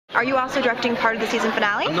Are you also directing part of the season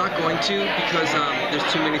finale? I'm not going to because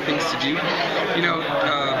there's too many things to do. You know,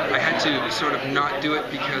 I had to sort of not do it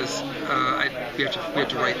because we have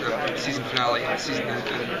to write the season finale and the season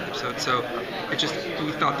episode. So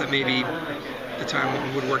we thought that maybe the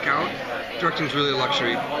time would work out. Directing is really a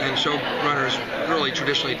luxury, and showrunners really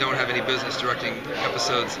traditionally don't have any business directing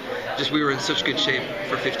episodes. Just we were in such good shape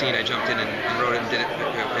for 15. I jumped in and wrote it and did it,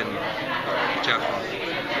 and Jeff,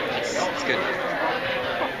 it's good.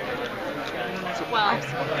 Well,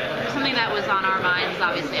 something that was on our minds is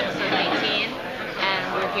obviously episode 19,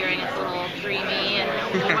 and we're hearing it's a little dreamy, and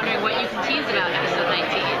we're wondering what you can tease about episode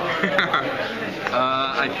 19.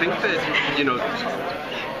 I think that, you know,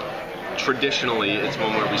 traditionally it's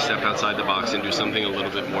one where we step outside the box and do something a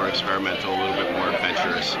little bit more experimental, a little bit more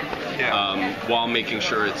adventurous, while making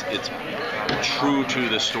sure it's true to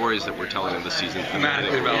the stories that we're telling in the season.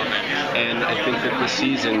 Thematic development. And I think that the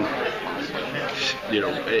season, you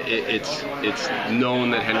know, it's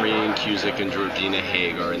known that Henry Ian Cusick and Georgina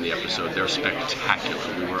Haig are in the episode. They're spectacular.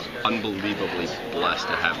 We were unbelievably blessed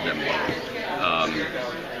to have them both.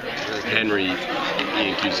 Henry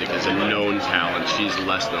Ian Cusick is a known talent. She's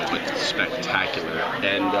less known, but spectacular.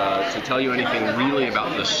 And to tell you anything really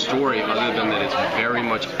about the story, other than that it's very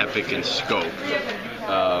much epic in scope,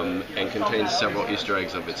 and contains several Easter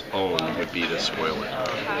eggs of its own, would be to spoil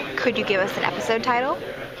it. Could you give us an episode title?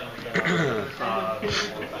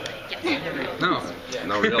 No.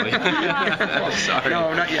 Not really. Sorry.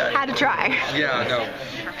 No, not yet. Had to try. Yeah, no.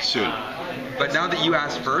 Soon. But now that you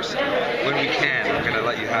asked first, when we can, we're going to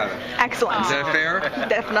let you have it. Excellent. Is that fair?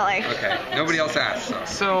 Definitely. Okay. Nobody else asked.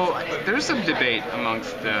 So there's some debate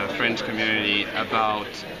amongst the Fringe community about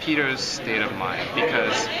Peter's state of mind,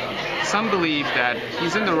 because some believe that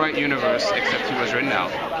he's in the right universe except he was written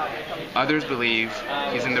out. Others believe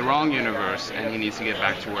he's in the wrong universe and he needs to get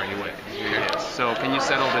back to where he is. So can you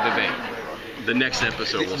settle the debate? The next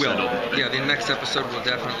episode will settle the debate. Yeah, the next episode will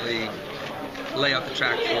definitely lay out the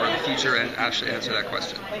track for the future and actually answer that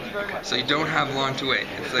question. So you don't have long to wait.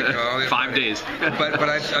 It's like 5 days. but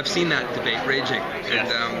I've seen that debate raging,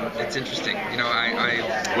 and it's interesting. You know,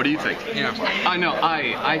 I What do you think? Yeah. I know.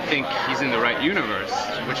 I think he's in the right universe,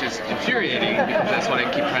 which is infuriating because that's what I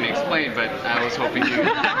keep trying to explain. But I was hoping you.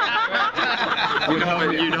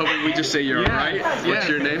 You'd hope we just say you're right. What's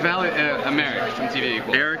your name? Eric from TV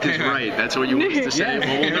Equal. Eric is right. That's what you want us to say.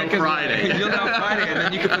 Well, we'll know Friday. You'll know Friday, and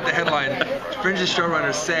then you can put the headline: Fringe's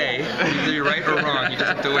showrunners say either you're right or wrong. You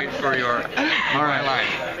just have to wait for your line.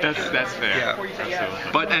 That's fair. Yeah.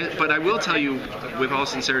 Absolutely. But I will tell you, with all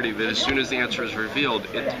sincerity, that as soon as the answer is revealed,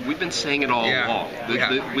 we've been saying it all along.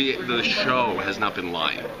 The show has not been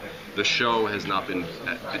lying. The show has not been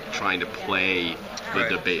trying to play the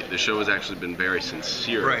debate. The show has actually been very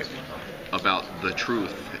sincere about the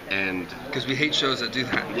truth, and because we hate shows that do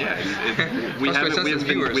that. Yeah, we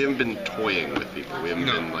haven't been toying with people. We haven't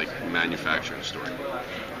been like manufacturing a story.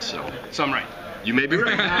 So I'm right. You may be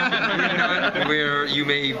right. You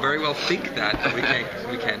may very well think that, but we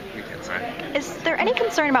can't say. Is there any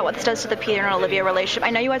concern about what this does to the Peter and Olivia relationship?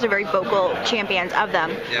 I know you guys are very vocal champions of them.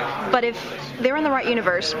 Yeah. But if they're in the right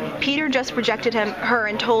universe, Peter just rejected her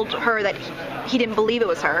and told her that he didn't believe it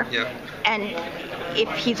was her. Yeah. And if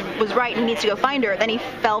he was right and needs to go find her, then he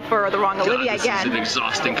fell for the wrong Olivia this again. This is an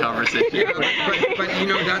exhausting conversation. Yeah, but you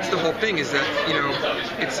know, that's the whole thing, is that, you know,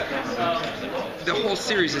 it's the whole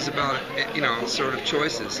series is about, you know, sort of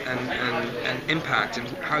choices and impact and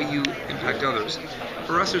how you impact others.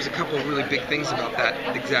 For us, there's a couple of really big things about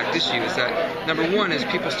that exact issue. Is that number one is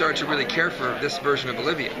people start to really care for this version of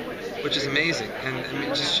Olivia, which is amazing, and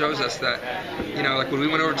it just shows us that, you know, like when we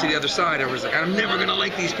went over to the other side, I was like, I'm never gonna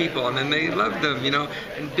like these people, and then they loved them, you know,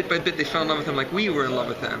 and bit by bit they fell in love with them like we were in love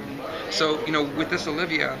with them. So, you know, with this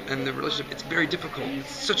Olivia and the relationship, it's very difficult.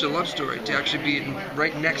 It's such a love story to actually be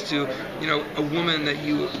right next to, you know, a woman that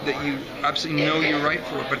you absolutely know you're right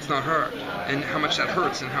for, but it's not her, and how much that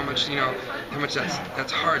hurts, and how much, you know, how much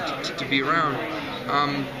that's hard to be around.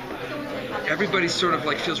 Everybody sort of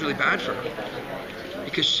like feels really bad for her,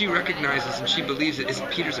 because she recognizes and she believes it is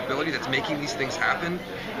Peter's ability that's making these things happen.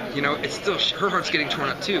 You know, it's still, her heart's getting torn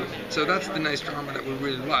up too. So that's the nice drama that we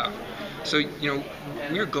really love. So, you know,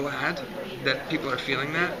 we're glad that people are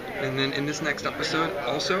feeling that. And then in this next episode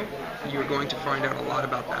also, you're going to find out a lot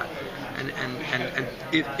about that. And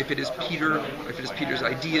if it is Peter, if it is Peter's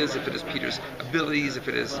ideas, if it is Peter's abilities, if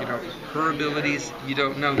it is, you know, her abilities, you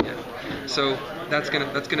don't know yet. So that's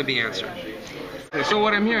gonna be answered. So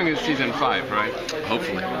what I'm hearing is season 5, right?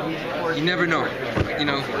 Hopefully. You never know. You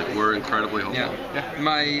know, we're incredibly hopeful. Yeah.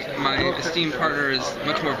 My esteemed partner is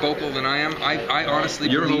much more vocal than I am. I honestly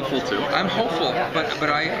You're believe, hopeful too. I'm hopeful, but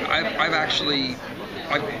I've actually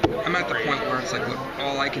I'm at the point where it's like, look,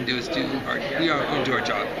 all I can do is we are going to do our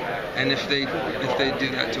job, and if they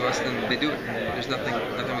do that to us, then they do it. There's nothing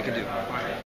we can do.